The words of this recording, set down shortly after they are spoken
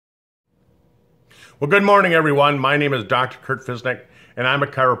Well, good morning, everyone. My name is Dr. Curt Ficenec, and I'm a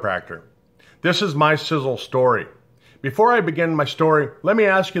chiropractor. This is my sizzle story. Before I begin my story, let me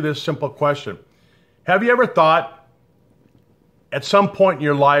ask you this simple question. Have you ever thought at some point in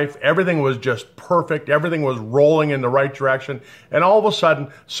your life everything was just perfect, everything was rolling in the right direction, and all of a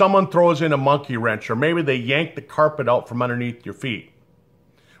sudden someone throws in a monkey wrench, or maybe they yank the carpet out from underneath your feet?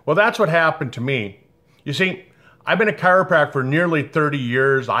 Well, that's what happened to me. You see, I've been a chiropractor for nearly 30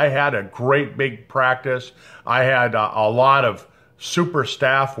 years. I had a great big practice. I had a lot of super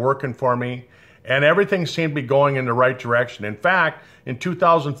staff working for me, and everything seemed to be going in the right direction. In fact, in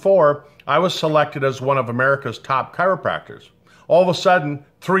 2004, I was selected as one of America's top chiropractors. All of a sudden,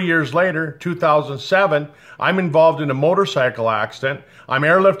 3 years later, 2007, I'm involved in a motorcycle accident. I'm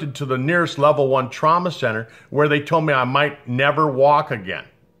airlifted to the nearest level 1 trauma center where they told me I might never walk again.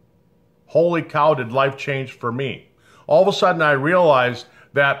 Holy cow, did life change for me. All of a sudden, I realized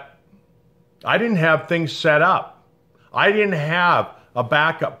that I didn't have things set up. I didn't have a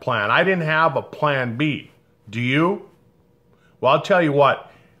backup plan. I didn't have a plan B. Do you? Well, I'll tell you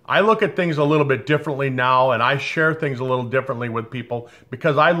what, I look at things a little bit differently now, and I share things a little differently with people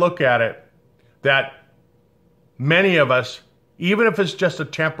because I look at it that many of us, even if it's just a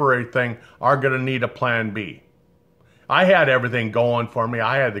temporary thing, are going to need a plan B. I had everything going for me.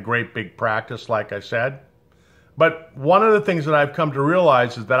 I had the great big practice, like I said. But one of the things that I've come to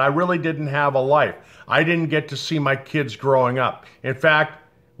realize is that I really didn't have a life. I didn't get to see my kids growing up. In fact,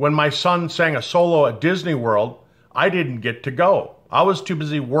 when my son sang a solo at Disney World, I didn't get to go. I was too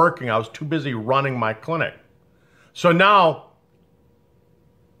busy working. I was too busy running my clinic. So now,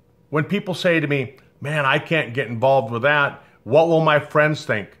 when people say to me, man, I can't get involved with that, what will my friends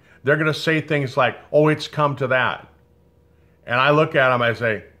think? They're going to say things like, oh, it's come to that. And I look at them, I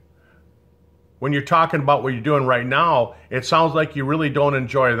say, when you're talking about what you're doing right now, it sounds like you really don't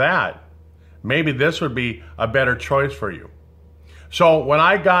enjoy that. Maybe this would be a better choice for you. So when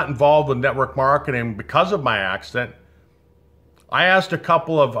I got involved with network marketing because of my accident, I asked a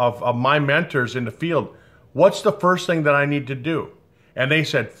couple of my mentors in the field, what's the first thing that I need to do? And they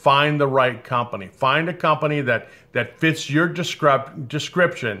said, find the right company. Find a company that fits your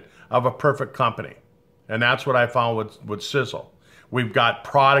description of a perfect company. And that's what I found with Sizzle. We've got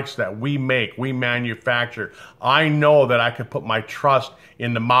products that we make, we manufacture. I know that I can put my trust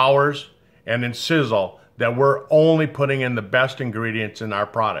in the Mowers and in Sizzle that we're only putting in the best ingredients in our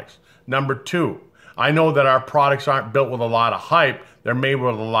products. Number two, I know that our products aren't built with a lot of hype, they're made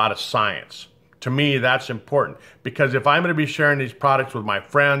with a lot of science. To me, that's important because if I'm going to be sharing these products with my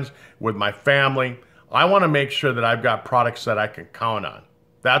friends, with my family, I want to make sure that I've got products that I can count on.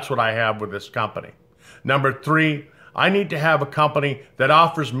 That's what I have with this company. Number three, I need to have a company that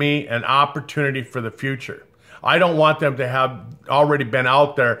offers me an opportunity for the future. I don't want them to have already been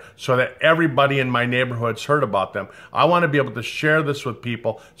out there so that everybody in my neighborhood's heard about them. I want to be able to share this with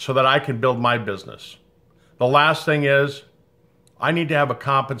people so that I can build my business. The last thing is, I need to have a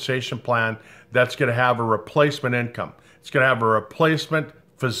compensation plan that's going to have a replacement income. It's going to have a replacement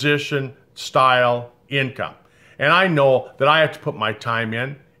physician style income. And I know that I have to put my time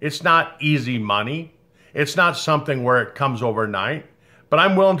in. It's not easy money. It's not something where it comes overnight, but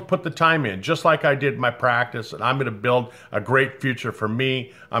I'm willing to put the time in, just like I did my practice, and I'm going to build a great future for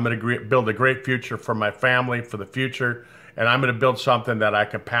me. I'm going to build a great future for my family, for the future, and I'm going to build something that I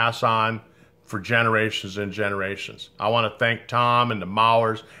can pass on for generations and generations. I want to thank Tom and the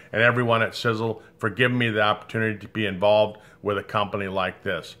Mowers and everyone at Sizzle for giving me the opportunity to be involved with a company like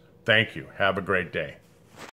this. Thank you. Have a great day.